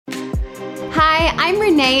I'm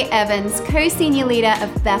Renee Evans, co-senior leader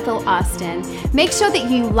of Bethel Austin. Make sure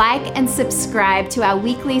that you like and subscribe to our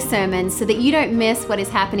weekly sermons so that you don't miss what is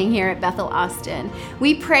happening here at Bethel Austin.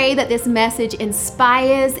 We pray that this message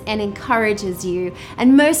inspires and encourages you.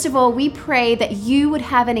 And most of all, we pray that you would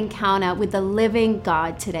have an encounter with the living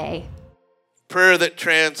God today. Prayer that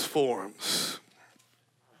transforms.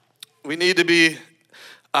 We need to be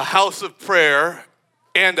a house of prayer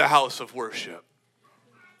and a house of worship.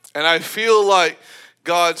 And I feel like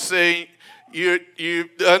God's saying,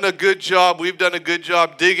 you've done a good job. We've done a good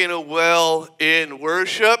job digging a well in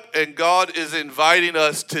worship, and God is inviting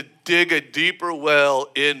us to dig a deeper well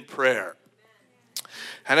in prayer.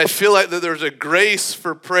 And I feel like that there's a grace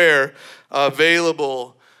for prayer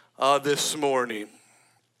available this morning.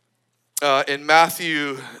 In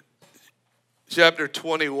Matthew chapter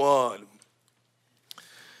 21.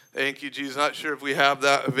 Thank you, Jesus. Not sure if we have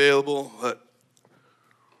that available, but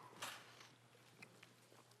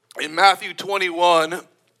in Matthew 21,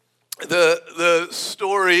 the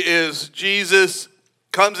story is Jesus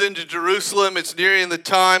comes into Jerusalem. It's nearing the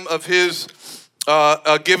time of his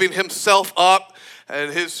giving himself up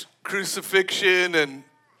and his crucifixion,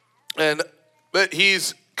 but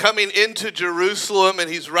he's coming into Jerusalem, and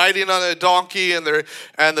he's riding on a donkey, and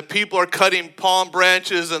the people are cutting palm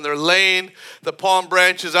branches, and they're laying the palm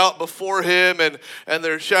branches out before him, and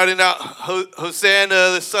they're shouting out,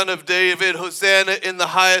 Hosanna, the Son of David, Hosanna in the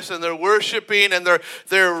highest, and they're worshiping, and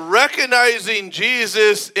they're recognizing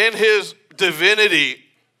Jesus in his divinity.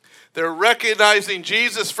 They're recognizing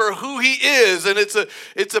Jesus for who he is, and it's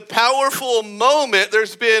a powerful moment.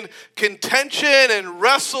 There's been contention and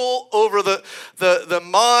wrestle over the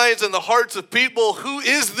minds and the hearts of people. Who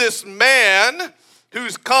is this man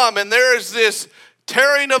who's come? And there is this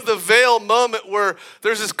tearing of the veil moment where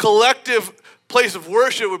there's this collective place of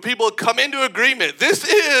worship where people come into agreement. This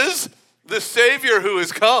is the Savior who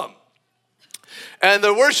has come. And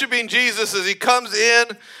they're worshiping Jesus as he comes in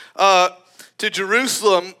to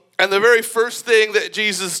Jerusalem. And the very first thing that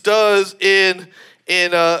Jesus does in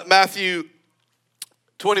Matthew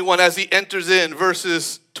 21 as he enters in,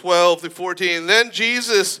 verses 12 through 14, then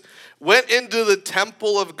Jesus went into the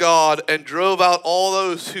temple of God and drove out all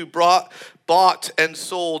those who bought and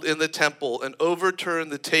sold in the temple, and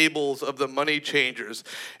overturned the tables of the money changers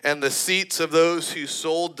and the seats of those who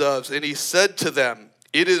sold doves. And he said to them,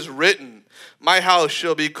 "It is written, my house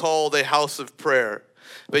shall be called a house of prayer,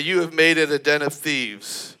 but you have made it a den of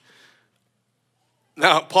thieves."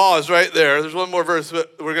 Now, pause right there. There's one more verse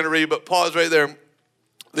that we're going to read, but pause right there.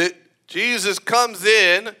 That Jesus comes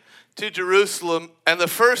in to Jerusalem, and the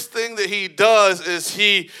first thing that he does is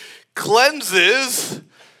he cleanses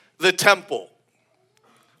the temple.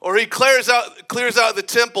 Or he clears out the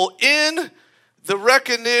temple in the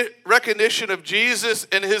recognition of Jesus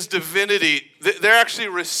and his divinity. They're actually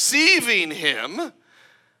receiving him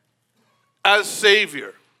as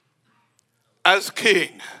Savior, as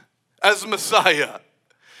King, as Messiah.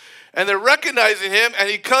 And they're recognizing him, and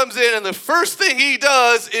he comes in, and the first thing he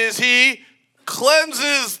does is he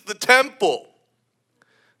cleanses the temple.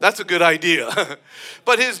 That's a good idea.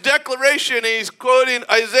 But his declaration, and he's quoting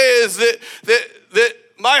Isaiah, is that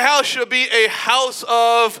my house shall be a house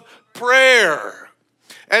of prayer.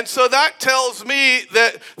 And so that tells me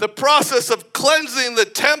that the process of cleansing the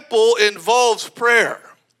temple involves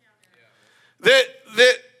prayer. The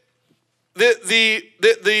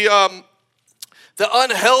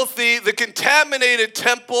unhealthy, the contaminated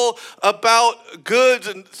temple about goods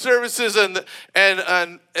and services and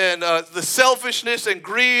the selfishness and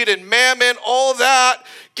greed and mammon, all that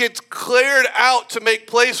gets cleared out to make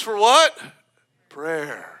place for what?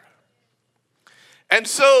 Prayer. And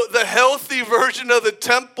so the healthy version of the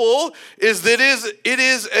temple is that it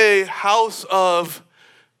is a house of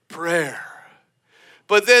prayer.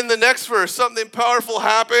 But then the next verse, something powerful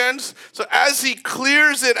happens. So as he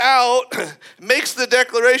clears it out, makes the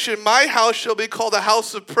declaration, my house shall be called a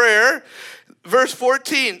house of prayer. Verse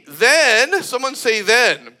 14, then, someone say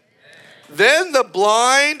then. Then the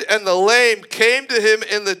blind and the lame came to him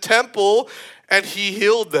in the temple, and he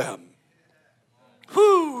healed them.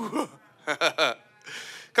 Whew.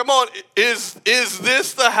 Come on, is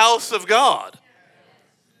this the house of God?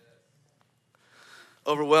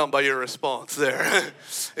 Overwhelmed by your response there.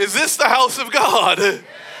 Is this the house of God?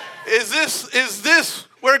 Is this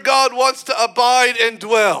where God wants to abide and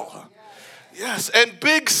dwell? Yes, and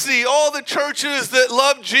Big C, all the churches that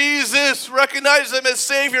love Jesus, recognize him as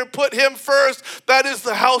Savior, put him first, that is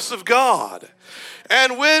the house of God.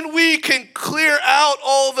 And when we can clear out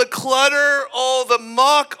all the clutter, all the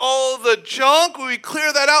muck, all the junk, when we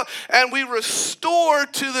clear that out and we restore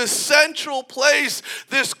to the central place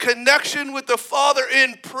this connection with the Father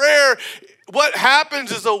in prayer, what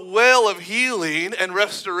happens is a well of healing and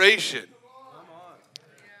restoration.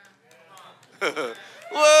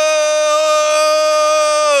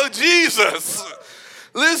 Whoa, Jesus.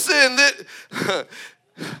 Listen,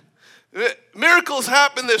 miracles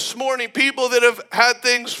happen this morning. People that have had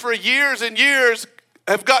things for years and years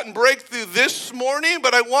have gotten breakthrough this morning,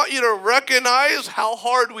 but I want you to recognize how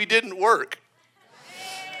hard we didn't work.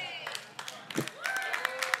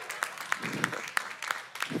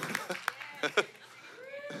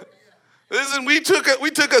 Listen, we took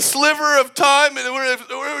a sliver of time, and we're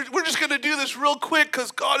just going to do this real quick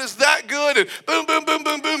because God is that good. And boom, boom, boom,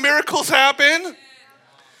 boom, boom, miracles happen.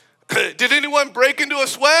 Did anyone break into a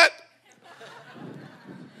sweat?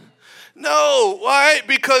 No. Why?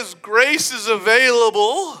 Because grace is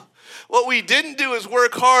available. What we didn't do is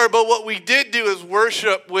work hard, but what we did do is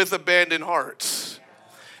worship with abandoned hearts.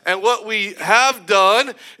 And what we have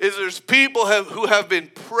done is there's people who have been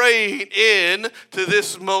praying in to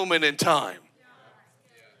this moment in time.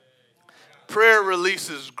 Prayer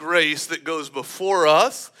releases grace that goes before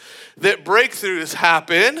us, that breakthroughs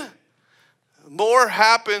happen. More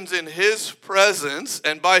happens in His presence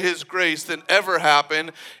and by His grace than ever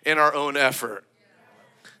happened in our own effort.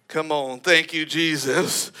 Come on, thank you,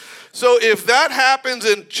 Jesus. So if that happens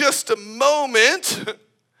in just a moment,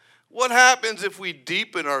 what happens if we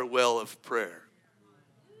deepen our well of prayer?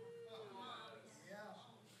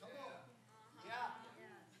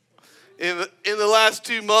 In the last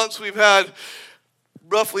 2 months, we've had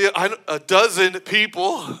roughly a dozen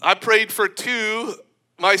people. I prayed for 2,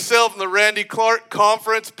 myself and the Randy Clark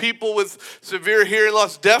conference, people with severe hearing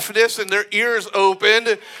loss, deafness, and their ears opened.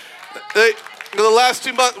 In the last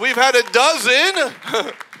 2 months, we've had a dozen.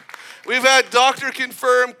 We've had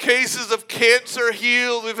doctor-confirmed cases of cancer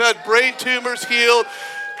healed. We've had brain tumors healed.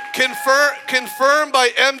 Confirmed by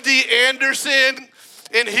MD Anderson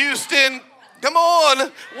in Houston. Come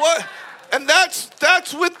on. What? And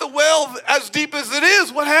that's with the well as deep as it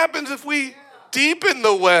is. What happens if we deepen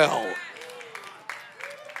the well?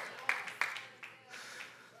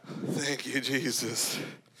 Thank you, Jesus.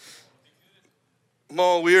 Come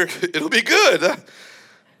on, it'll be good.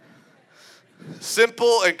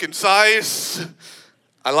 Simple and concise.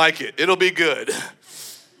 I like it. It'll be good.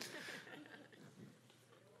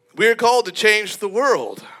 We're called to change the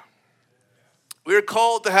world. We're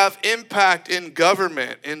called to have impact in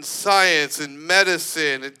government, in science, in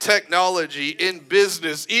medicine, in technology, in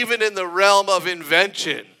business, even in the realm of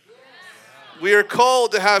invention. We are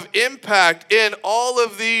called to have impact in all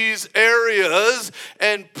of these areas,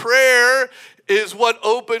 and prayer is what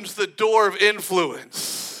opens the door of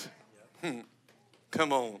influence.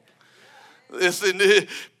 Come on. Listen,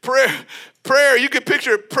 prayer, you can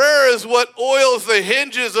picture it. Prayer is what oils the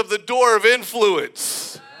hinges of the door of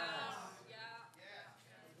influence.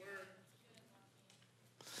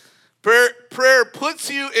 Prayer puts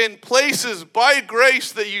you in places by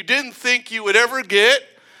grace that you didn't think you would ever get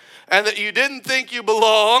and that you didn't think you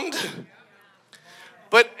belonged.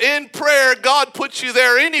 But in prayer, God puts you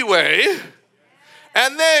there anyway.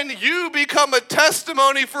 And then you become a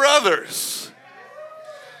testimony for others.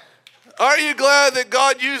 Aren't you glad that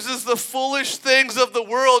God uses the foolish things of the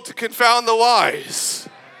world to confound the wise?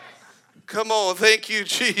 Come on, thank you,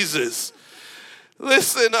 Jesus.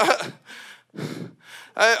 Listen,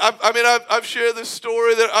 I've shared this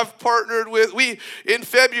story that I've partnered with. In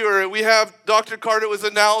February, we have Dr. Carter was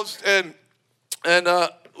announced, and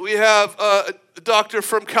we have a doctor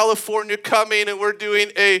from California coming, and we're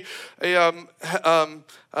doing a heaven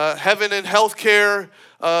and healthcare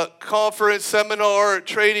conference, seminar,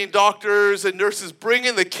 training doctors and nurses,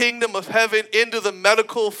 bringing the kingdom of heaven into the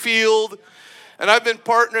medical field. And I've been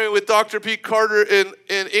partnering with Dr. Pete Carter in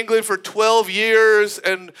England for 12 years,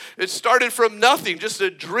 and it started from nothing, just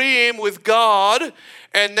a dream with God,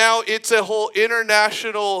 and now it's a whole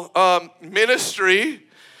international ministry.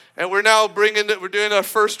 And we're now we're doing our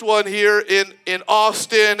first one here in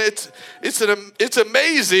Austin. It's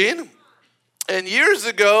amazing. And years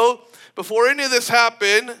ago, before any of this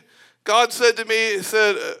happened, God said to me, He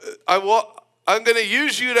said, I'm going to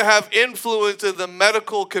use you to have influence in the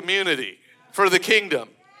medical community for the kingdom.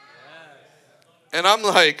 And I'm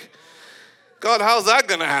like, God, how's that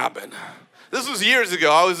going to happen? This was years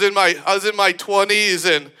ago. I was in my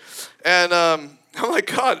 20s, and I'm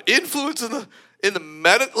like, God, influence in the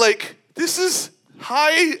medical, like, this is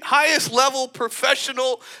highest level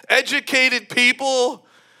professional educated people.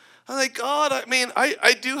 I'm like, God, I mean,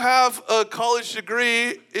 I do have a college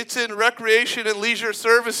degree. It's in recreation and leisure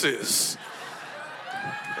services.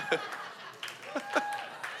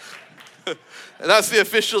 And that's the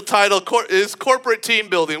official title, is corporate team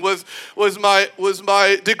building, was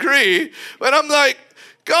my degree. But I'm like,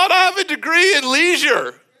 God, I have a degree in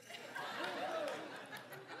leisure.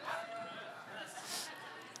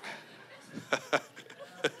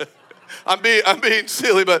 I'm being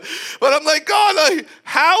silly, but I'm like, God,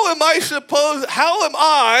 how am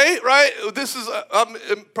I, right?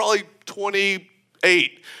 I'm probably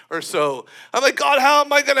 28 or so. I'm like, God, how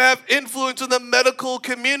am I going to have influence in the medical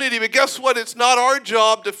community? But guess what? It's not our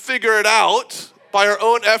job to figure it out by our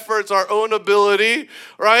own efforts, our own ability,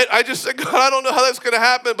 right? I just said, God, I don't know how that's going to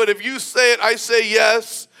happen, but if you say it, I say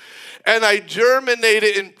yes, and I germinate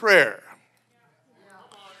it in prayer.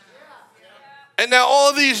 And now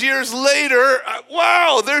all these years later,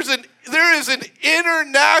 wow, there is an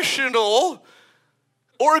international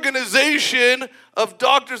organization of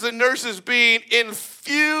doctors and nurses being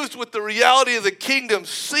infused with the reality of the kingdom,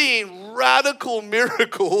 seeing radical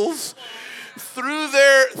miracles through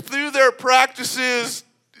their practices,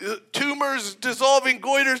 tumors dissolving,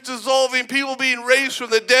 goiters dissolving, people being raised from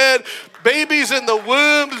the dead, babies in the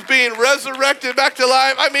wombs being resurrected back to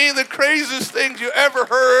life. I mean, the craziest things you ever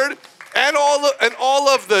heard. And all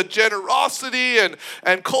of the generosity and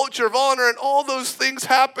culture of honor and all those things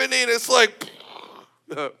happening. It's like,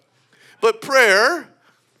 but prayer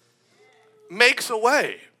makes a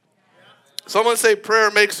way. Someone say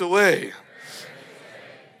prayer makes a way.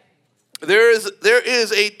 There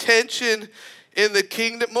is a tension in the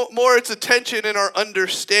kingdom. More, it's a tension in our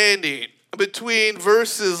understanding between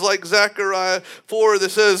verses like Zechariah 4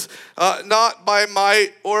 that says, not by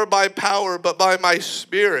might or by power, but by my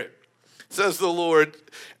spirit, says the Lord.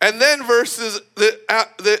 And then verses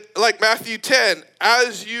like Matthew 10,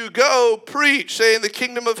 as you go, preach, saying the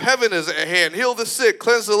kingdom of heaven is at hand. Heal the sick,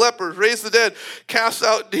 cleanse the lepers, raise the dead, cast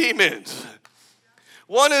out demons.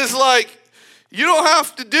 One is like, you don't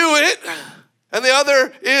have to do it. And the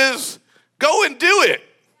other is, go and do it.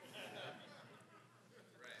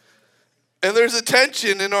 And there's a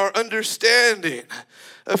tension in our understanding.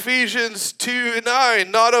 Ephesians 2:9,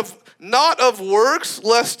 not of works,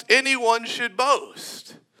 lest anyone should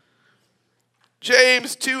boast.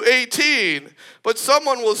 James 2:18, but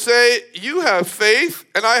someone will say, you have faith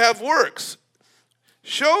and I have works.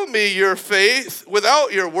 Show me your faith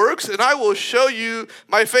without your works, and I will show you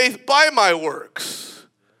my faith by my works.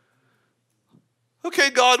 Okay,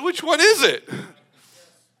 God, which one is it?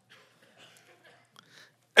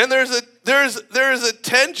 And there is a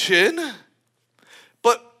tension,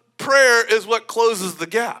 but prayer is what closes the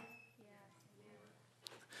gap.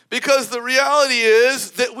 Because the reality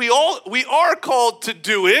is that we are called to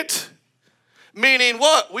do it. Meaning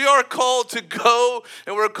what? We are called to go,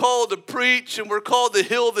 and we're called to preach, and we're called to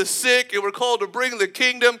heal the sick, and we're called to bring the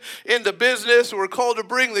kingdom into business, and we're called to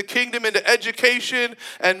bring the kingdom into education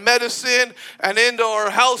and medicine, and into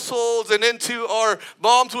our households, and into our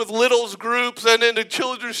Moms with Littles groups, and into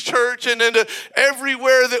children's church, and into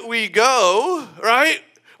everywhere that we go, right?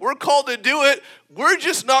 We're called to do it. We're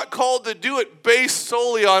just not called to do it based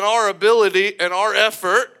solely on our ability and our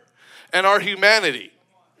effort and our humanity.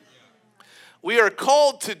 We are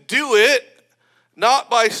called to do it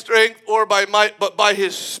not by strength or by might, but by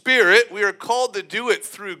His Spirit. We are called to do it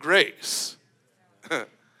through grace.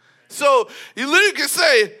 So you literally can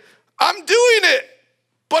say, I'm doing it,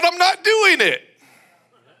 but I'm not doing it.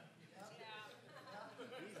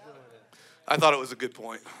 I thought it was a good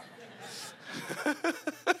point.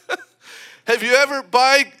 Have you ever,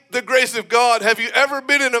 by the grace of God, have you ever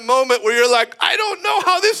been in a moment where you're like, I don't know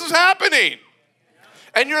how this is happening?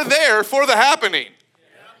 And you're there for the happening.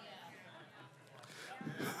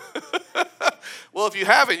 Well, if you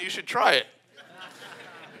haven't, you should try it.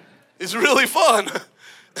 It's really fun.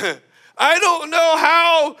 I don't know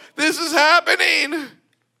how this is happening.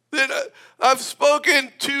 I've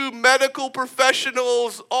spoken to medical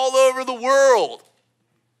professionals all over the world.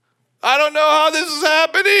 I don't know how this is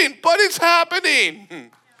happening, but it's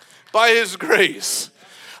happening by His grace.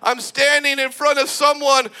 I'm standing in front of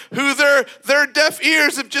someone who their deaf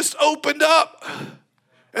ears have just opened up.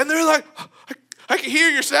 And they're like, I can hear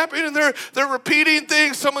you snapping, and they're repeating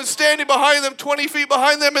things. Someone's standing behind them, 20 feet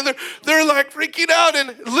behind them, and they're like freaking out. And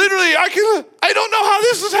literally, I don't know how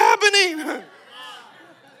this is happening.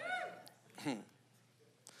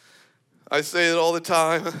 I say it all the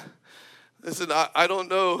time. Listen, I don't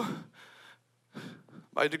know.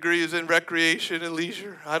 My degree is in recreation and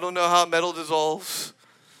leisure. I don't know how metal dissolves.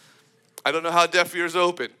 I don't know how deaf ears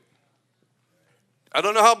open. I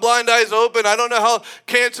don't know how blind eyes open. I don't know how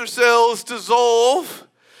cancer cells dissolve.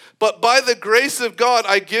 But by the grace of God,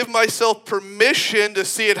 I give myself permission to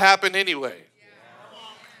see it happen anyway.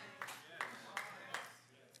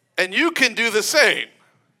 And you can do the same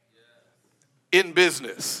in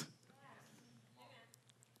business.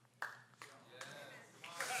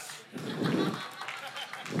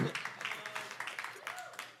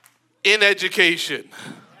 In education.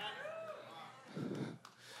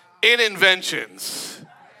 In inventions.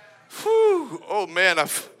 Whew. Oh man, I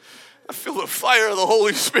feel the fire of the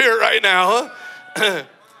Holy Spirit right now. Huh?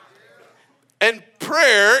 And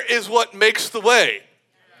prayer is what makes the way.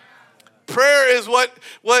 Prayer is what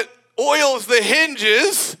oils the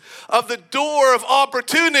hinges of the door of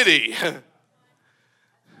opportunity.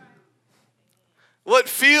 What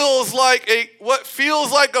feels like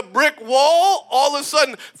a brick wall, all of a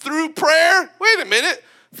sudden through prayer, wait a minute,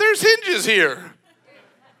 there's hinges here.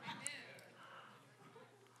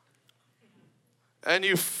 And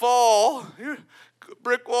you fall,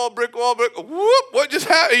 brick wall, whoop, what just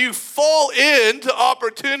happened? You fall into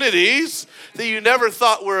opportunities that you never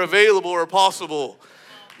thought were available or possible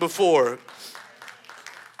before.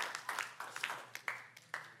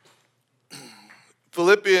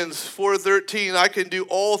 Philippians 4:13, I can do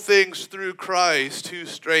all things through Christ who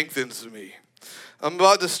strengthens me. I'm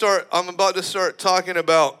about to start talking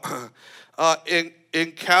about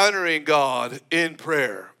encountering God in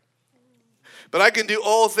prayer. But I can do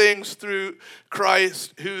all things through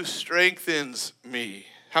Christ who strengthens me.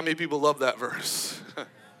 How many people love that verse?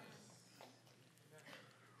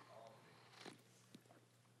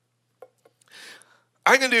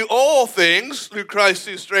 I can do all things through Christ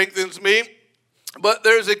who strengthens me. But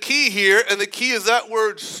there's a key here, and the key is that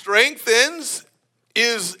word strengthens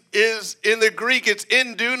is in the Greek, it's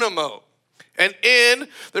in dunamo. And in,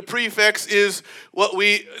 the prefix is what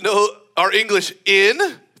we know our English in,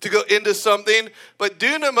 to go into something. But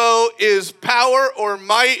dunamo is power or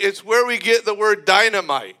might. It's where we get the word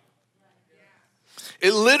dynamite.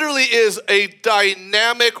 It literally is a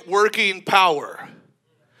dynamic working power.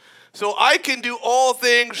 So I can do all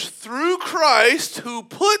things through Christ who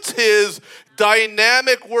puts his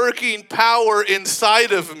dynamic working power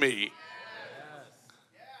inside of me.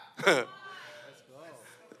 How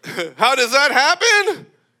does that happen?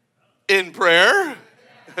 In prayer.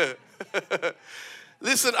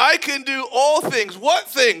 Listen, I can do all things. What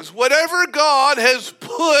things? Whatever God has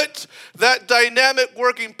put that dynamic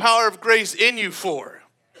working power of grace in you for.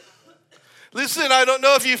 Listen, I don't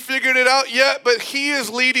know if you figured it out yet, but he is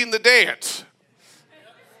leading the dance.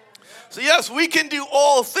 So yes, we can do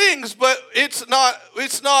all things, but it's not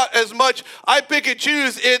as much I pick and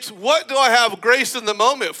choose. It's what do I have grace in the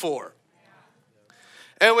moment for?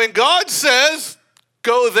 And when God says,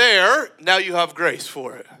 go there, now you have grace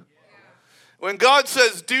for it. When God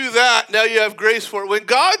says, do that, now you have grace for it. When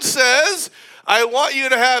God says, I want you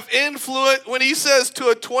to have influence, when he says to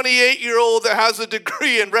a 28-year-old that has a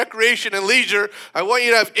degree in recreation and leisure, I want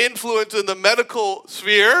you to have influence in the medical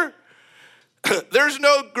sphere, there's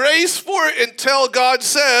no grace for it until God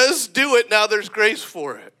says, do it. Now there's grace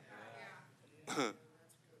for it.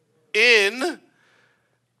 In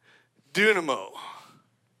dunamo,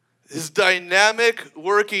 his dynamic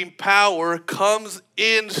working power comes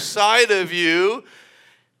inside of you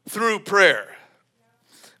through prayer.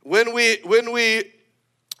 When we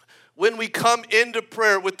come into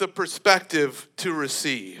prayer with the perspective to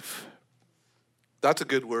receive, that's a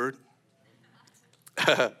good word.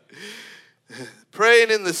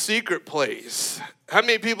 Praying in the secret place. How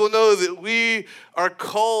many people know that we are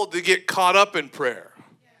called to get caught up in prayer?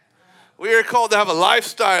 We are called to have a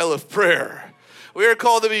lifestyle of prayer. We are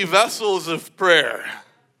called to be vessels of prayer.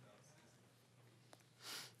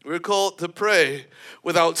 We're called to pray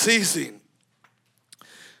without ceasing.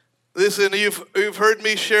 Listen, you've heard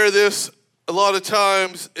me share this a lot of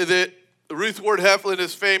times, that Ruth Ward Heflin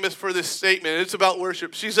is famous for this statement. It's about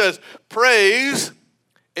worship. She says, praise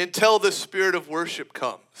until the spirit of worship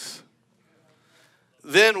comes.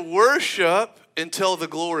 Then worship until the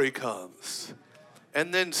glory comes.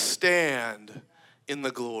 And then stand in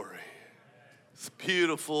the glory. It's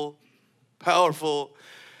beautiful, powerful.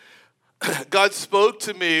 God spoke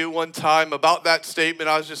to me one time about that statement.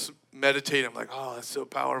 I was just meditating. I'm like, oh, that's so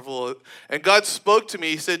powerful. And God spoke to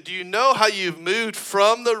me. He said, do you know how you've moved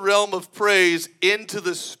from the realm of praise into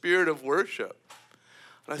the spirit of worship?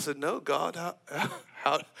 And I said, no, God,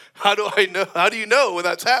 how do I know? How do you know when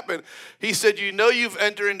that's happened? He said, you know you've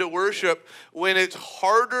entered into worship when it's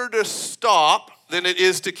harder to stop than it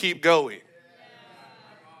is to keep going.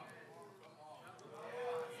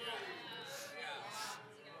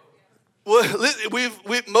 Well,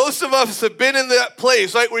 most of us have been in that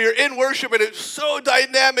place, right, where you're in worship and it's so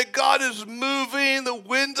dynamic. God is moving. The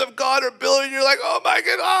winds of God are blowing. You're like, oh my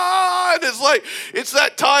God. It's like, it's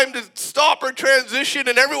that time to stop or transition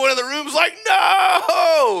and everyone in the room's like,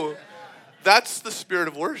 no. That's the spirit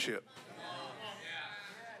of worship.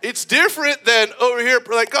 It's different than over here,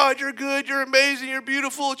 like, God, you're good, you're amazing, you're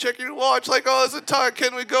beautiful. Check your watch, like, oh, it's a time.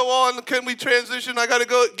 Can we go on? Can we transition? I got to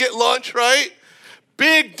go get lunch, right?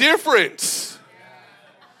 Big difference.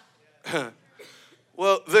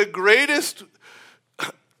 Well, the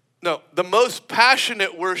most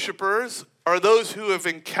passionate worshipers are those who have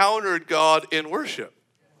encountered God in worship.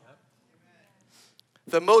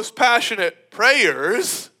 The most passionate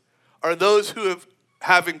prayers are those who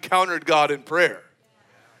have encountered God in prayer.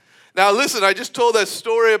 Now listen, I just told that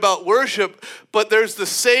story about worship, but there's the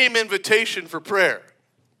same invitation for prayer.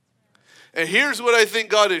 And here's what I think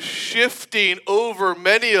God is shifting over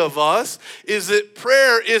many of us, is that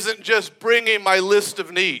prayer isn't just bringing my list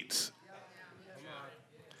of needs.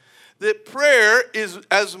 That prayer is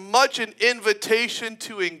as much an invitation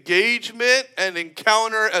to engagement and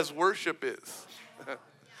encounter as worship is.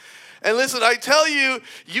 And listen, I tell you,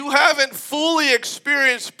 you haven't fully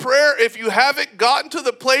experienced prayer if you haven't gotten to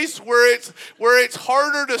the place where it's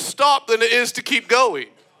harder to stop than it is to keep going.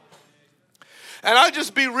 And I'll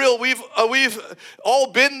just be real, we've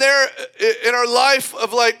all been there in our life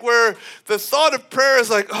of like where the thought of prayer is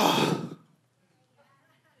like, oh.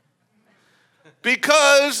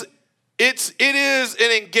 Because it is an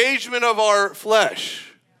engagement of our flesh.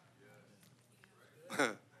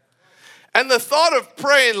 And the thought of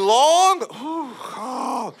praying long,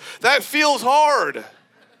 that feels hard.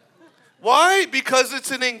 Why? Because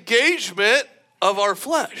it's an engagement of our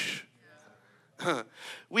flesh.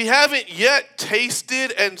 We haven't yet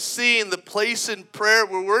tasted and seen the place in prayer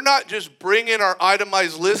where we're not just bringing our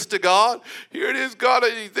itemized list to God. Here it is, God,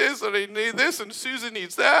 I need this, and I need this, and Susan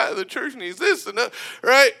needs that, and the church needs this, and that,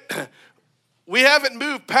 right? We haven't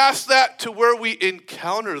moved past that to where we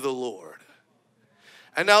encounter the Lord.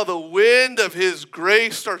 And now the wind of his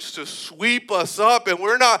grace starts to sweep us up, and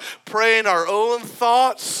we're not praying our own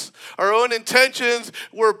thoughts, our own intentions.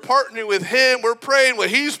 We're partnering with him. We're praying what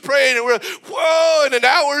he's praying, and we're, whoa, and an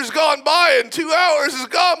hour's gone by, and 2 hours has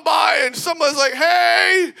gone by, and someone's like,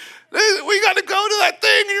 hey, we got to go to that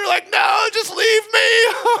thing. And you're like, no, just leave me.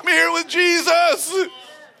 I'm here with Jesus.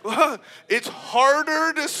 It's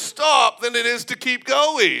harder to stop than it is to keep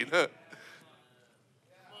going.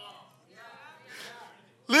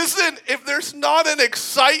 Listen, if there's not an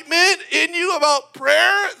excitement in you about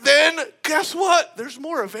prayer, then guess what? There's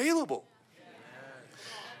more available.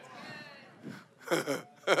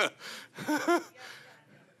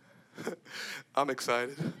 I'm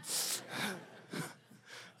excited.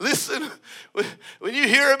 Listen, when you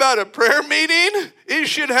hear about a prayer meeting, it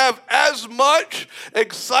should have as much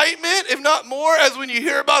excitement, if not more, as when you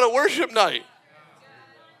hear about a worship night.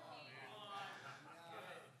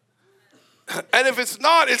 And if it's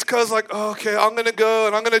not, it's because like, oh, okay, I'm going to go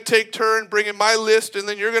and I'm going to take turn bringing my list, and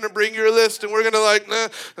then you're going to bring your list, and we're going to like,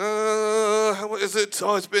 what is it?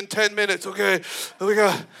 Oh, it's been 10 minutes. Okay, we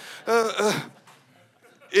got,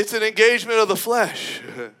 it's an engagement of the flesh.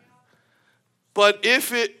 But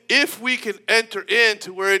if we can enter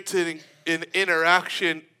into where it's an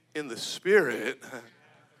interaction in the Spirit,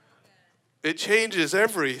 it changes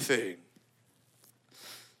everything.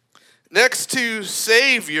 Next to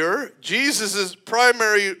Savior, Jesus'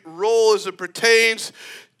 primary role as it pertains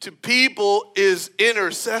to people is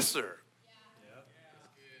intercessor.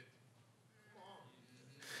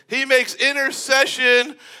 He makes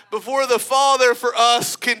intercession before the Father for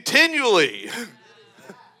us continually.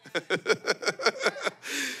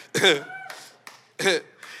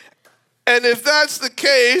 And if that's the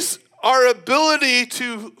case, our ability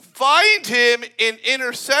to find him in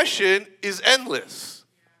intercession is endless.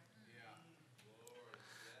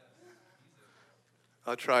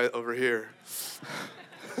 I'll try it over here.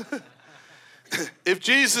 If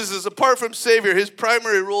Jesus is, apart from Savior, his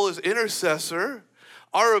primary role is intercessor,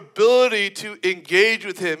 our ability to engage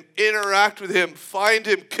with him, interact with him, find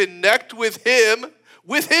him, connect with him.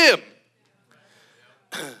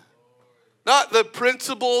 Not the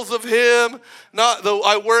principles of him, not the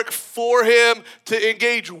I work for him, to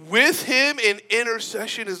engage with him in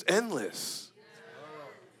intercession is endless.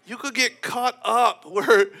 You could get caught up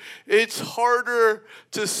where it's harder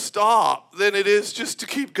to stop than it is just to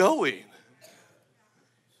keep going.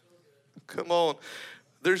 Come on.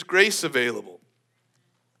 There's grace available.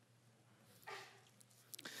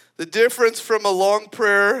 The difference from a long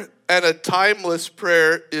prayer and a timeless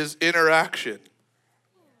prayer is interaction.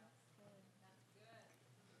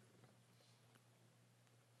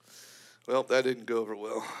 Well, that didn't go over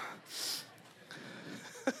well.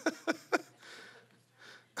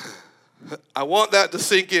 I want that to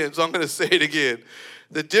sink in, so I'm going to say it again.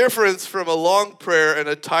 The difference from a long prayer and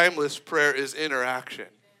a timeless prayer is interaction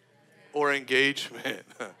or engagement.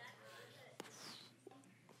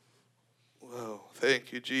 Whoa,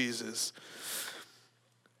 thank you, Jesus.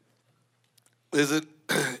 Is it,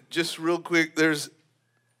 just real quick,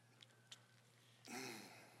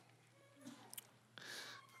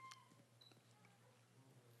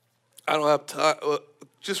 I don't have time.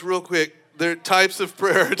 Just real quick, there are types of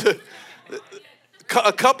prayer.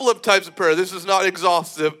 A couple of types of prayer. This is not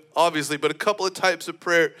exhaustive, obviously, but a couple of types of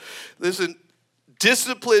prayer. Listen,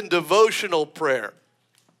 disciplined devotional prayer.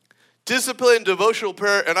 Disciplined devotional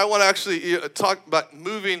prayer, and I want to actually talk about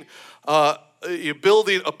moving,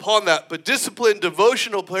 building upon that. But disciplined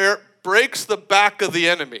devotional prayer breaks the back of the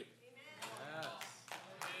enemy.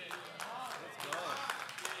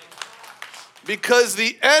 Because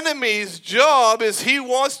the enemy's job is he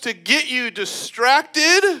wants to get you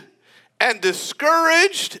distracted and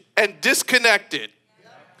discouraged and disconnected.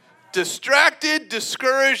 Distracted,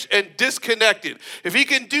 discouraged, and disconnected. If he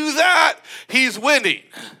can do that, he's winning.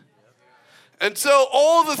 And so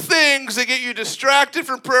all the things that get you distracted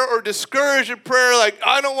from prayer or discouraged in prayer, like,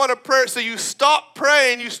 I don't want to pray, so you stop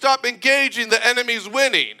praying, you stop engaging, the enemy's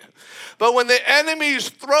winning. But when the enemy's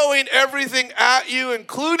throwing everything at you,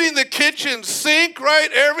 including the kitchen sink, right?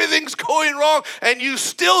 Everything's going wrong, and you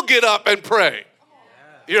still get up and pray.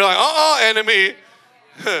 You're like, enemy.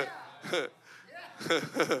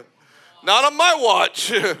 Not on my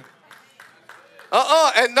watch.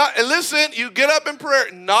 And listen, you get up in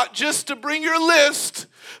prayer, not just to bring your list,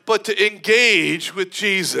 but to engage with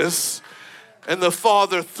Jesus and the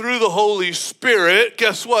Father through the Holy Spirit.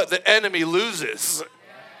 Guess what? The enemy loses.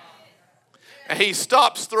 And he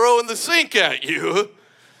stops throwing the sink at you.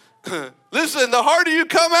 Listen, the harder you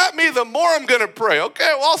come at me, the more I'm going to pray. Okay,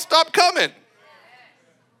 well, I'll stop coming.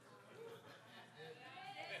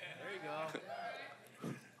 There you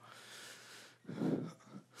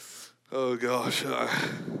go. Oh, gosh.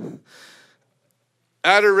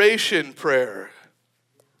 Adoration prayer.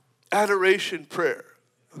 Adoration prayer.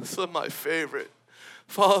 Some of my favorite.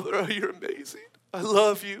 Father, you're amazing. I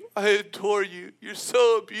love you. I adore you. You're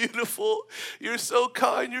so beautiful. You're so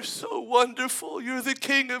kind. You're so wonderful. You're the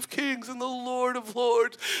King of Kings and the Lord of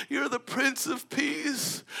Lords. You're the Prince of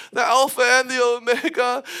Peace, the Alpha and the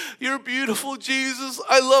Omega. You're beautiful, Jesus.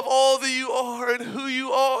 I love all that you are and who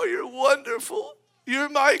you are. You're wonderful. You're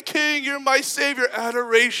my King. You're my Savior.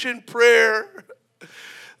 Adoration prayer.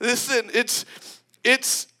 Listen, it's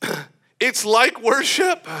like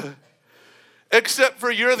worship, except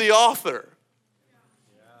for you're the author.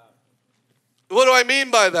 What do I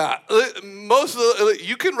mean by that?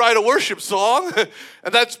 You can write a worship song,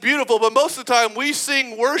 and that's beautiful, but most of the time we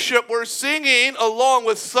sing worship, we're singing along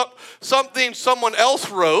with something someone else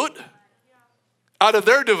wrote out of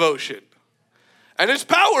their devotion. And it's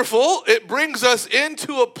powerful. It brings us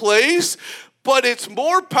into a place, but it's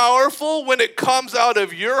more powerful when it comes out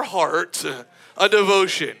of your heart, a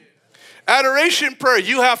devotion. Adoration prayer,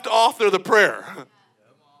 you have to author the prayer.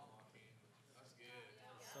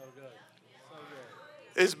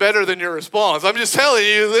 Is better than your response. I'm just telling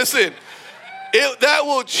you, listen, that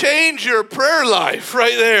will change your prayer life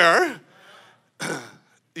right there.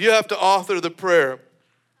 You have to author the prayer.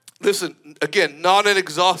 Listen, again, not an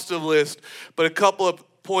exhaustive list, but a couple of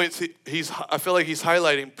points I feel like he's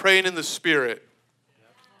highlighting. Praying in the Spirit.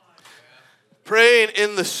 Praying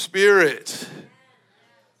in the Spirit.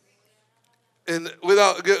 And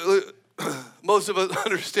most of us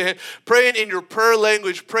understand praying in your prayer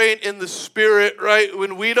language, praying in the Spirit, right?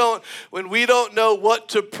 When we don't know what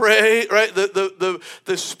to pray, right? The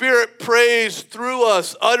Spirit prays through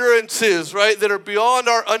us utterances, right, that are beyond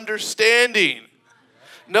our understanding.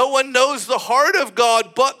 No one knows the heart of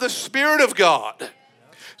God but the Spirit of God.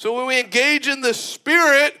 So when we engage in the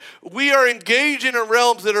Spirit, we are engaging in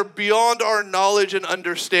realms that are beyond our knowledge and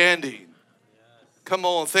understanding. Come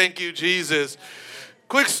on, thank you, Jesus.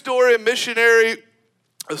 Quick story, not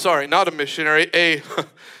a missionary, the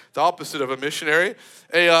opposite of a missionary,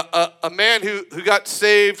 a man who got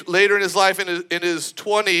saved later in his life in his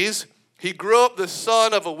 20s. He grew up the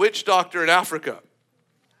son of a witch doctor in Africa.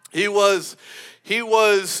 He was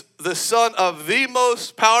the son of the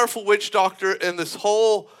most powerful witch doctor in this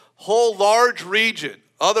whole large region.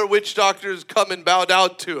 Other witch doctors come and bow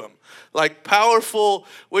down to him, like powerful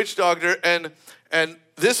witch doctor. And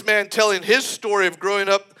this man telling his story of growing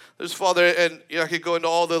up, his father, and I could go into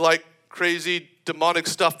all the like crazy demonic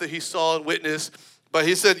stuff that he saw and witnessed. But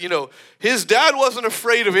he said, his dad wasn't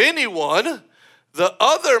afraid of anyone, the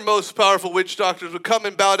other most powerful witch doctors would come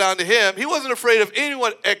and bow down to him. He wasn't afraid of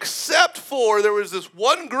anyone except for there was this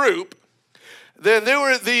one group. Then there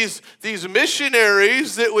were these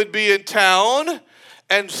missionaries that would be in town,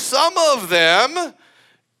 and some of them,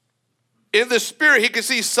 in the spirit, he could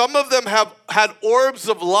see some of them had orbs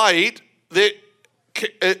of light that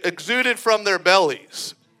exuded from their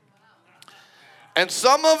bellies. And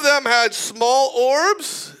some of them had small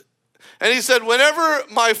orbs. And he said, whenever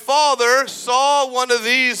my father saw one of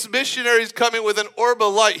these missionaries coming with an orb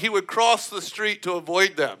of light, he would cross the street to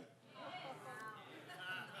avoid them.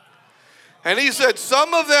 And he said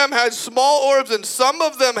some of them had small orbs and some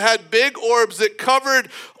of them had big orbs that covered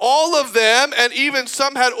all of them, and even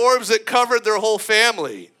some had orbs that covered their whole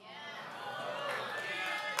family.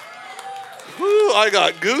 Woo, I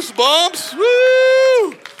got goosebumps.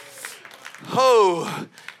 Woo! Oh.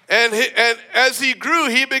 And as he grew,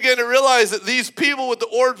 he began to realize that these people with the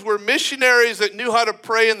orbs were missionaries that knew how to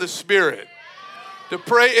pray in the Spirit, to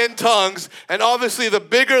pray in tongues. And obviously, the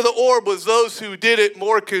bigger the orb was those who did it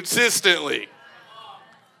more consistently.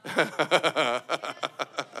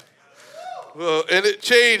 Well, and it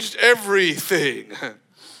changed everything.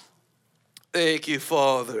 Thank you,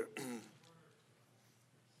 Father.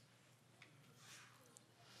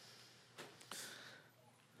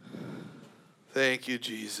 Thank you,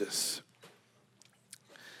 Jesus.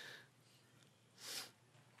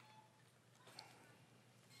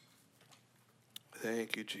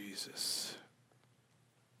 Thank you, Jesus.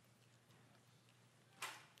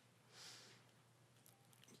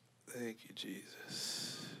 Thank you,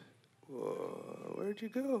 Jesus. Whoa, where'd you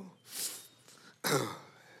go?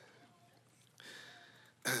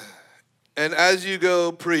 And as you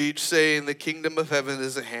go, preach, saying, the kingdom of heaven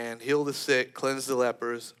is at hand. Heal the sick, cleanse the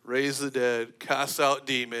lepers, raise the dead, cast out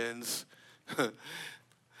demons.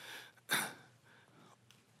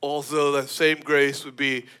 Also, that same grace would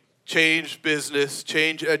be change business,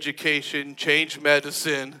 change education, change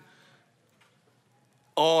medicine,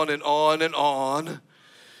 on and on and on.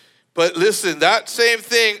 But listen, that same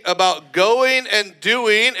thing about going and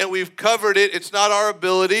doing, and we've covered it. It's not our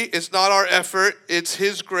ability. It's not our effort. It's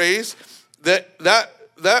his grace. That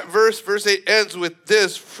verse 8 ends with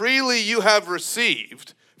this: freely you have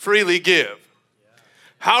received, freely give.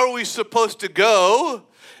 How are we supposed to go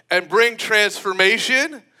and bring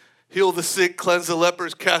transformation? Heal the sick, cleanse the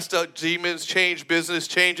lepers, cast out demons, change business,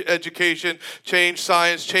 change education, change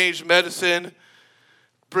science, change medicine,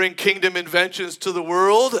 bring kingdom inventions to the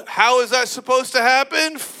world. How is that supposed to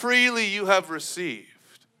happen? Freely you have received.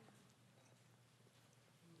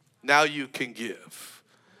 Now you can give.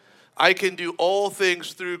 I can do all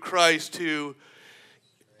things through Christ who,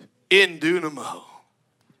 in Dunamo,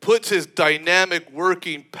 puts his dynamic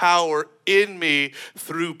working power in me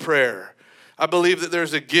through prayer. I believe that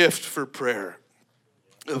there's a gift for prayer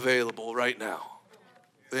available right now.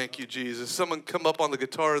 Thank you, Jesus. Someone come up on the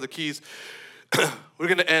guitar or the keys. We're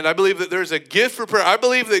going to end. I believe that there's a gift for prayer. I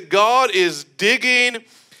believe that God is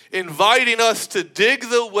inviting us to dig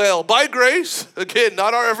the well by grace, again,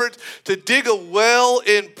 not our efforts, to dig a well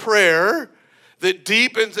in prayer that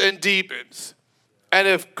deepens and deepens. And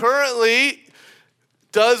if currently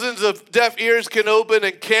dozens of deaf ears can open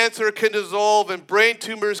and cancer can dissolve and brain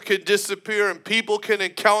tumors can disappear and people can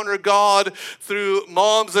encounter God through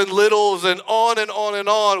moms and littles and on and on and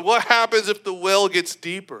on, what happens if the well gets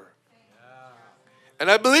deeper? And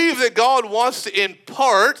I believe that God wants to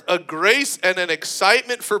impart a grace and an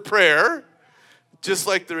excitement for prayer, just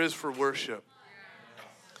like there is for worship.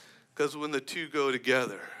 Because when the two go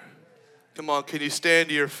together. Come on, can you stand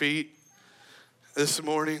to your feet this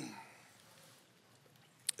morning?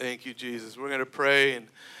 Thank you, Jesus. We're going to pray, and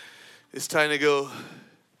it's time to go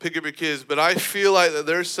pick up your kids. But I feel like that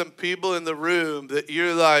there's some people in the room that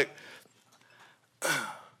you're like,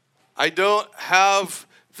 I don't have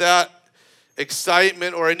that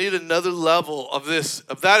excitement, or I need another level of this,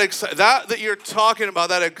 of that you're talking about,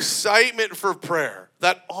 that excitement for prayer,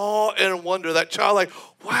 that awe and wonder, that childlike,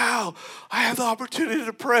 wow, I have the opportunity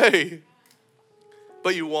to pray.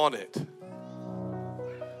 But you want it.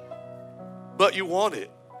 But you want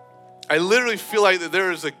it. I literally feel like that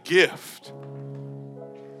there is a gift.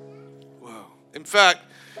 Wow. In fact,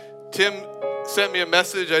 Tim sent me a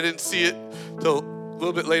message. I didn't see it till a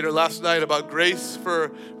little bit later last night about grace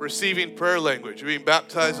for receiving prayer language, being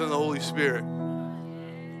baptized in the Holy Spirit.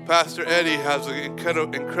 Pastor Eddie has an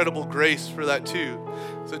incredible grace for that too.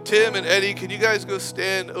 So Tim and Eddie, can you guys go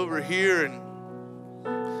stand over here and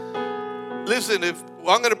listen?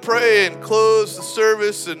 I'm going to pray and close the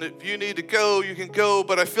service, and if you need to go, you can go.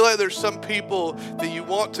 But I feel like there's some people that you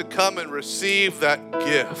want to come and receive that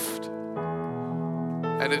gift.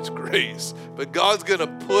 and it's grace. But God's going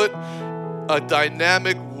to put a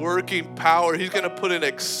dynamic working power. He's going to put an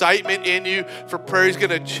excitement in you for prayer. He's going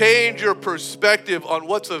to change your perspective on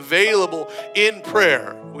what's available in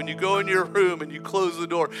prayer when you go in your room and you close the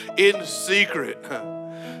door in secret.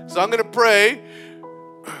 So I'm going to pray,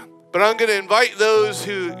 but I'm going to invite those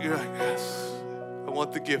who you're like, yes, I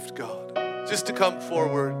want the gift, God, just to come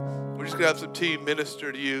forward. We're just going to have some team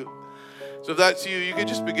minister to you. So if that's you, you can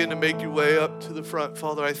just begin to make your way up to the front.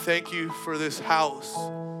 Father, I thank you for this house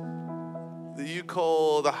that you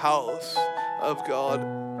call the house of God.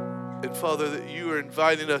 And Father, that you are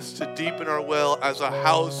inviting us to deepen our well as a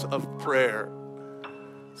house of prayer.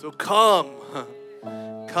 So come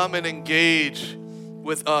and engage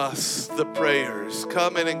with us, the prayers.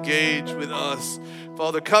 Come and engage with us.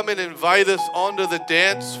 Father, come and invite us onto the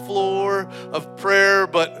dance floor of prayer,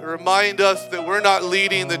 but remind us that we're not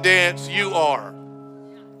leading the dance, you are.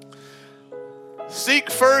 Seek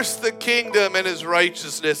first the kingdom and his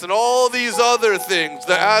righteousness, and all these other things,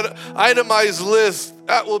 the itemized list,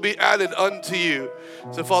 that will be added unto you.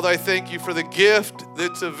 So, Father, I thank you for the gift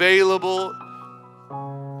that's available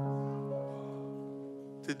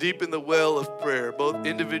to deepen the well of prayer, both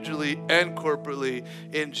individually and corporately,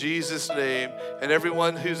 in Jesus' name. And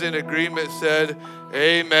everyone who's in agreement said,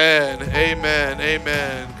 amen, amen,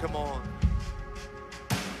 amen. Come on.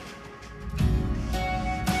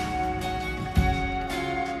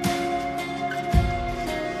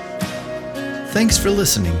 Thanks for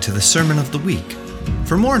listening to the Sermon of the Week.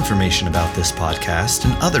 For more information about this podcast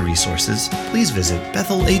and other resources, please visit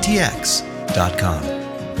bethelatx.com.